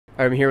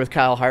I'm here with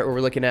Kyle Hart. We're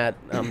looking at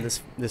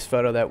this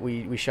photo that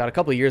we shot a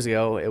couple of years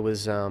ago. It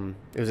was in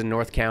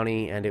North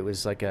County, and it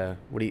was like a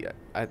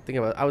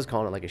I was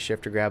calling it like a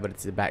shifter grab, but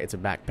it's a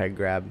back peg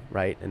grab,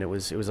 right? And it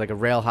was like a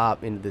rail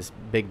hop into this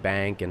big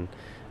bank, and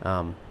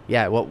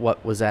yeah.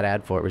 What was that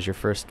ad for? It was your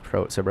first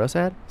Subrosa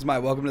ad? It's my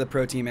welcome to the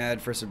pro team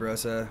ad for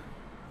Subrosa.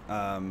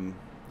 Yeah,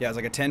 it was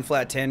like a 10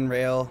 flat 10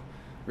 rail,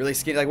 really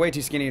skinny, like way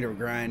too skinny to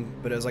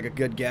grind, but it was like a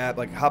good gap,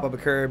 like hop up a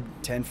curb,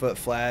 10-foot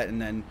flat,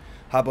 and then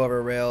hop over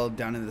a rail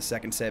down into the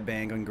second set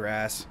bank on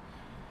grass.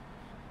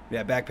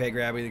 Yeah, back peg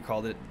grab, we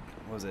called it,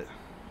 what was it?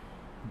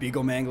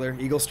 Beagle Mangler,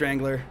 Eagle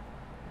Strangler,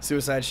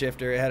 Suicide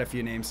Shifter. It had a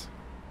few names.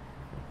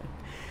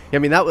 Yeah,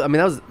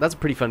 that's a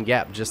pretty fun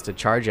gap just to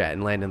charge at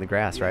and land in the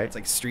grass, Yeah, right? it's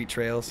like street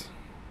trails.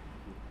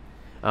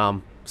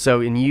 I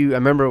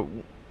remember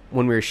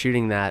when we were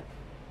shooting that,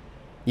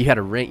 you had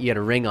a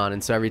ring on,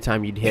 and so every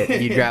time you'd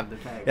hit, you'd grab the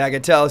peg. Yeah, I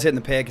could tell I was hitting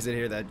the peg because I'd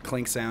hear that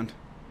clink sound.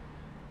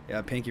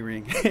 Yeah, pinky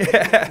ring.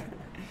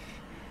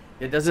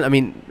 It doesn't. I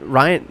mean,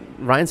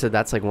 Ryan said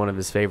that's like one of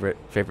his favorite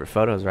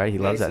photos, right? He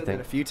loves that thing.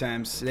 A few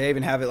times. They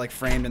even have it like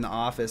framed in the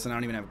office, and I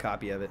don't even have a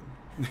copy of it.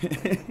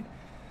 You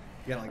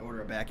gotta like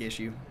order a back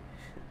issue.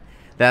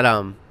 That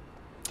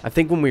I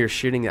think when we were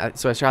shooting,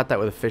 so I shot that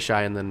with a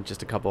fisheye and then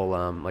just a couple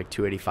like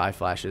 285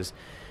 flashes.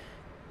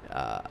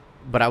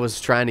 But I was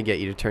trying to get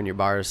you to turn your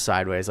bars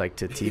sideways, like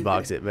to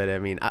T-box it. But I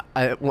mean,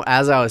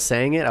 as I was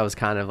saying it, I was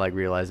kind of like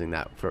realizing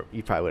that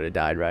you probably would have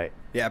died, right?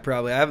 Yeah,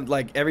 probably. I have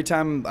like every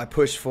time I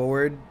push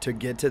forward to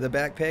get to the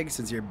back peg,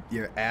 since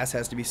your ass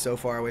has to be so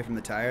far away from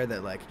the tire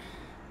that like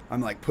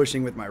I'm like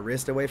pushing with my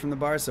wrist away from the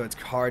bars, so it's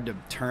hard to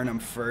turn them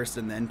first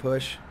and then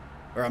push,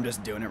 or I'm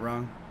just doing it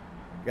wrong.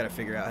 Got to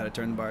figure out how to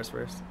turn the bars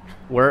first.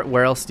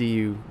 Where else do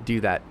you do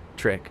that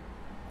trick?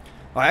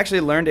 I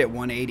actually learned it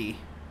 180,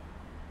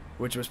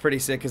 which was pretty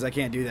sick because I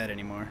can't do that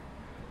anymore.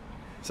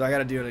 So I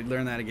got to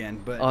learn that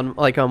again. But on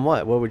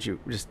what? What would you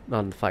just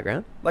on the flat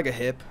ground? Like a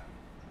hip,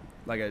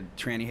 like a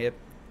tranny hip.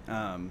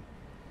 And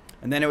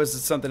then it was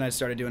something I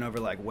started doing over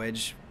like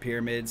wedge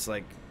pyramids,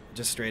 like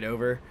just straight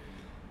over.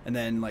 And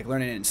then like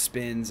learning it in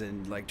spins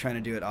and like trying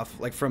to do it off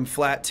like from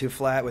flat to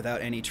flat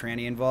without any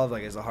tranny involved,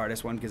 like is the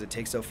hardest one because it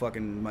takes so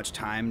fucking much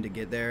time to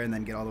get there and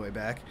then get all the way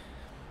back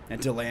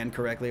and to land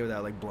correctly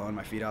without like blowing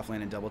my feet off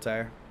landing double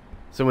tire.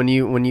 So when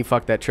you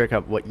fuck that trick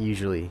up, what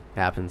usually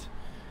happens?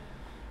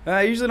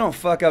 I usually don't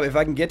fuck up if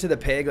I can get to the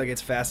peg like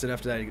it's fast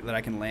enough that I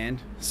can land.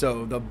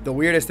 So the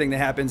weirdest thing that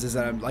happens is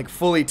that I'm like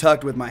fully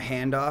tucked with my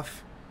hand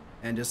off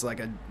and just like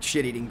a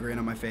shit-eating grin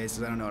on my face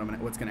because I don't know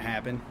what's gonna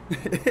happen.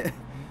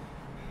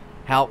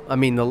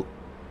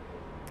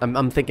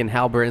 I'm thinking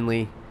Hal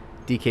Brindley,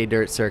 DK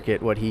Dirt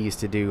Circuit, what he used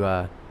to do,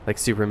 like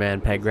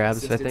Superman peg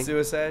grabs, I think.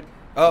 Suicide?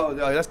 Oh,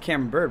 that's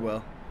Cameron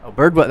Birdwell. Oh,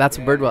 Birdwell, that's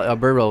yeah. Birdwell. Oh,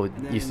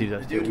 Birdwell used to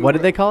do that. What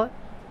did they call it?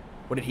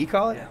 What did he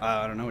call it?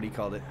 I don't know what he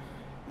called it.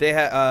 They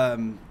had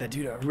that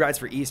dude who rides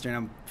for Eastern.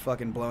 I'm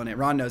fucking blowing it.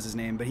 Ron knows his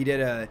name, but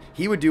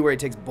he would do where he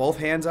takes both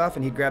hands off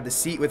and he'd grab the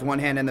seat with one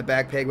hand and the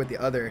back peg with the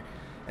other,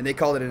 and they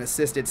called it an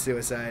assisted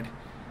suicide.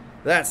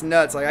 That's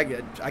nuts.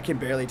 Like I can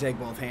barely take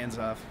both hands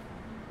off.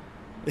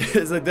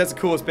 It's like, that's the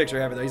coolest picture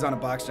ever, though. He's on a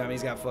box jump.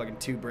 He's got fucking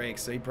 2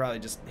 brakes, so he probably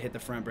just hit the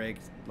front brake,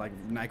 like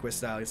Nyquist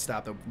style. He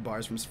stopped the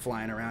bars from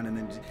flying around and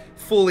then just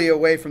fully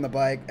away from the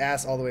bike,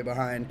 ass all the way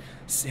behind,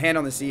 hand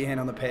on the seat, hand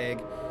on the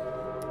peg.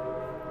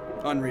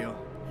 Unreal.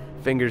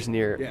 Fingers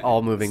near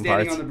all moving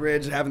parts. Standing on the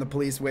bridge, having the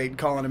police wait,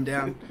 calling him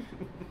down.